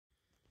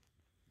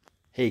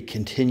Hey,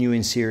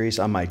 continuing series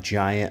on my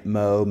Giant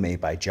Mow made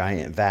by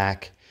Giant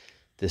Vac.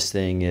 This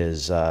thing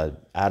is out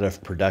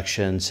of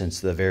production since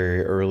the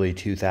very early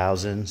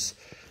 2000s.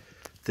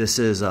 This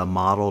is a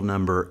model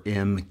number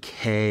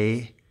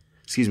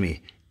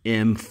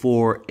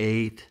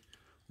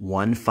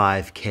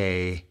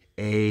M4815K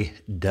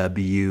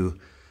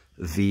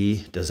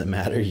AWV. Doesn't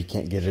matter, you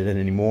can't get it in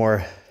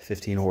anymore.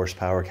 15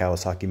 horsepower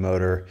Kawasaki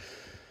motor.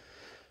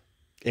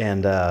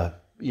 And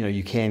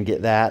you can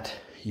get that.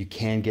 You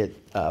can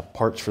get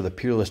parts for the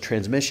Peerless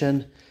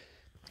transmission.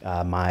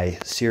 My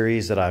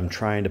series that I'm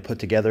trying to put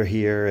together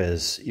here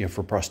is,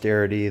 for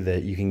posterity,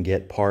 that you can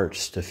get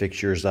parts to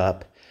fix yours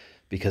up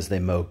because they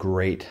mow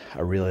great.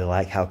 I really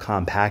like how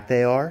compact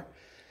they are.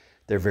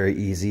 They're very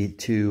easy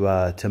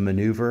to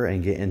maneuver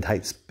and get in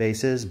tight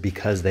spaces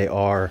because they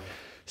are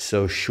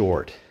so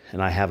short.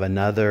 And I have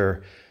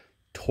another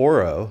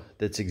Toro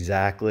that's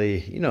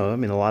exactly,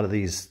 a lot of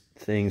these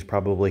things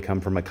probably come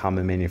from a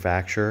common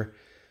manufacturer.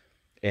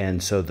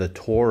 And so the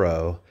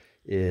Toro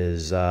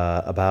is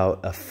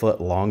about a foot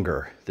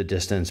longer, the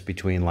distance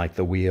between like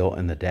the wheel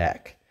and the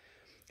deck.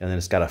 And then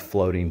it's got a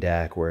floating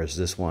deck, whereas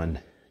this one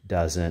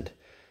doesn't.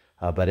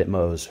 But it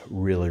mows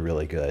really,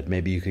 really good.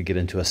 Maybe you could get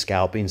into a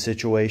scalping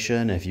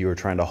situation if you were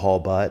trying to haul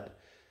butt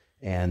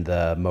and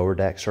the mower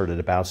deck started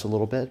to bounce a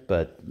little bit,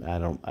 but I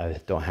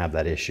don't have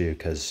that issue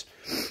because,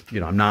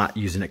 I'm not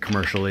using it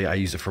commercially. I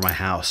use it for my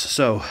house.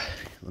 So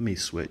let me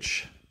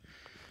switch.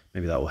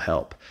 Maybe that will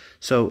help.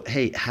 So,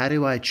 hey, how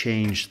do I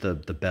change the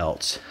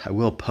belts? I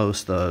will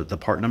post the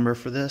part number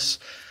for this.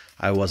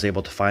 I was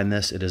able to find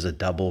this. It is a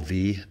double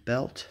V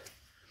belt.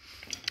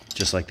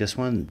 Just like this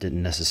one.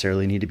 Didn't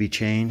necessarily need to be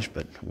changed,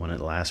 but one it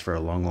lasts for a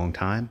long, long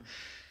time.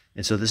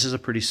 And so this is a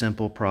pretty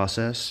simple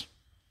process.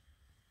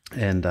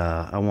 And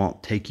I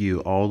won't take you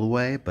all the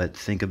way, but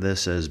think of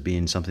this as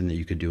being something that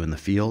you could do in the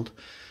field.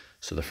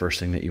 So the first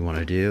thing that you want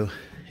to do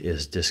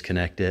is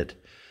disconnect it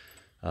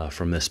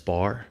from this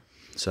bar.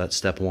 So that's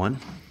step one.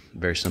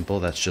 Very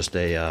simple. That's just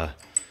a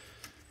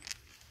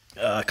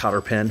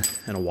cotter pin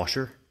and a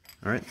washer.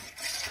 All right.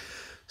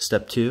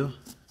 Step two,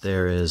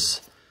 there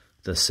is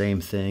the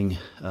same thing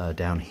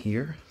down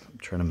here. I'm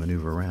trying to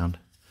maneuver around.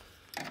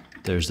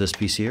 There's this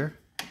piece here.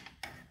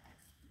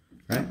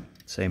 Right.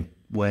 Same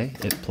way.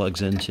 It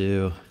plugs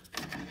into.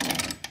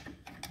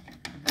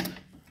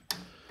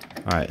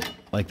 All right,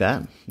 like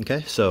that.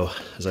 Okay. So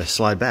as I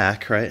slide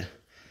back, right,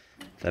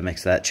 that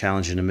makes that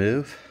challenging to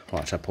move.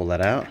 Watch, I pull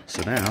that out.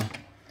 So now, all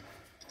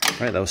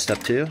right, that was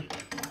step two.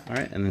 All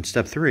right, and then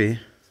step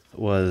three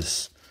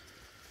was,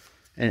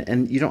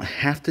 and you don't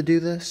have to do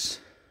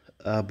this,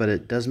 but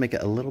it does make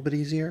it a little bit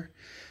easier.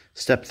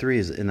 Step three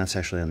is, and that's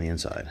actually on the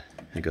inside.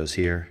 It goes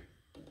here,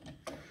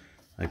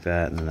 like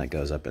that, and then that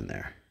goes up in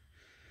there.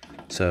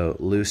 So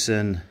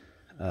loosen,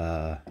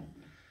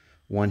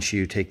 once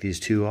you take these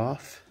two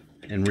off,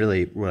 and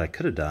really what I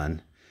could have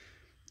done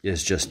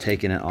is just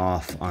taken it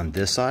off on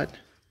this side,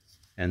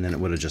 and then it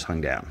would have just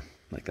hung down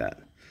like that.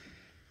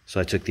 So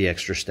I took the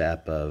extra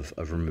step of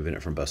removing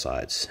it from both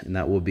sides. And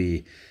that will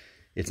be,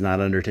 it's not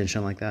under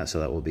tension like that, so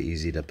that will be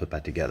easy to put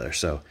back together.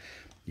 So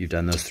you've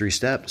done those three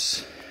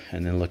steps,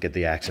 and then look at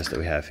the axis that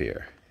we have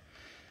here.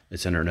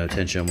 It's under no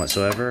tension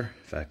whatsoever.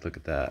 In fact, look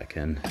at that. I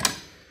can,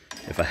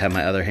 if I had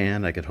my other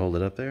hand, I could hold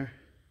it up there.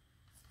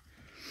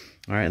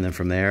 All right, and then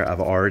from there, I've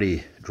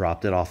already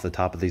dropped it off the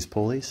top of these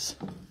pulleys.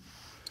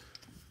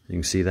 You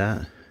can see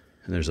that.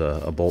 And there's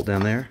a bolt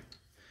down there,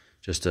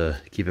 just to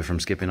keep it from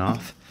skipping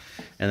off.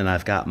 And then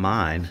I've got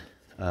mine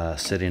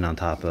sitting on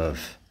top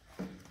of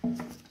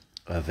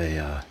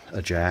a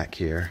jack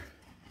here.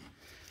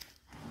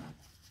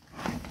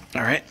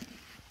 All right,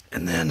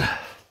 and then,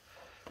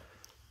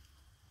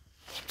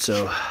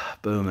 so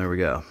boom, there we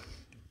go.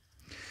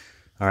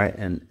 All right,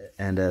 and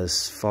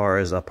as far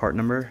as a part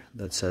number,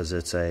 that says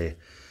it's a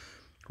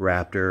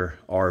Raptor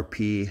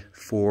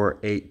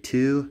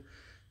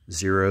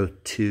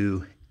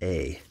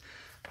RP48202A.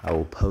 I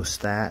will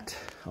post that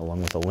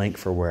along with a link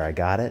for where I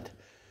got it.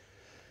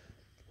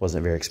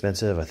 Wasn't very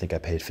expensive. I think I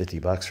paid 50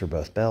 bucks for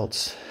both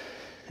belts.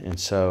 And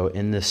so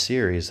in this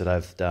series that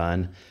I've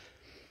done,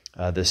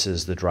 this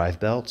is the drive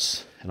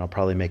belts, and I'll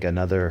probably make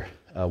another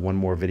one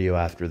more video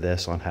after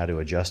this on how to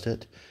adjust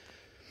it.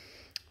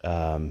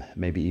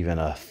 Maybe even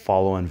a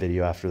follow-on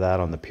video after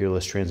that on the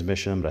Peerless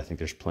transmission, but I think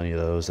there's plenty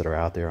of those that are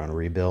out there on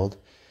rebuild.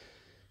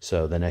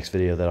 So the next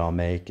video that I'll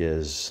make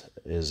is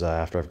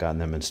after I've gotten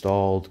them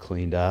installed,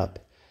 cleaned up,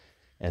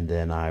 and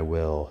then I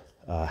will,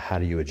 how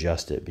do you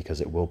adjust it?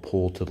 Because it will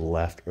pull to the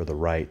left or the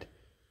right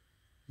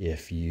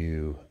if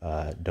you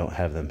don't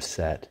have them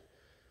set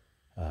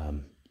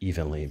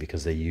evenly,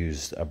 because they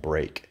used a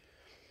brake.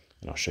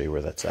 And I'll show you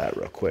where that's at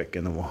real quick,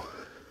 and then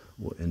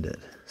we'll end it.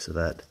 So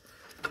that,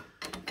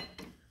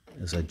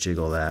 as I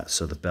jiggle that,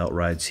 so the belt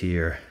rides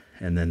here,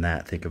 and then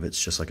that, think of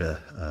it's just like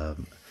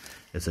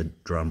it's a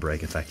drum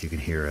brake. In fact, you can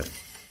hear it.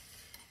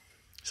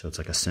 So it's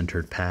like a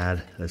centered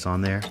pad that's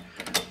on there.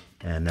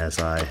 And as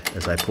I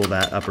pull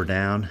that up or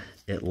down,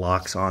 it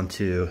locks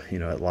onto,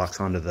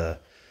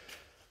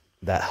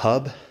 that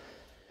hub,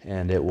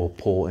 and it will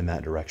pull in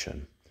that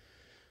direction.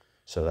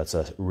 So that's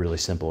a really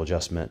simple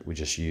adjustment. We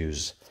just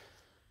use,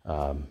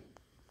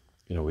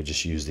 we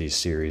just use these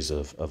series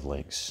of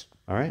links.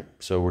 All right,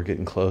 so we're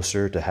getting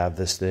closer to have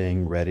this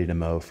thing ready to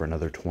mow for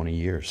another 20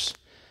 years.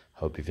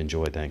 Hope you've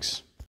enjoyed. Thanks.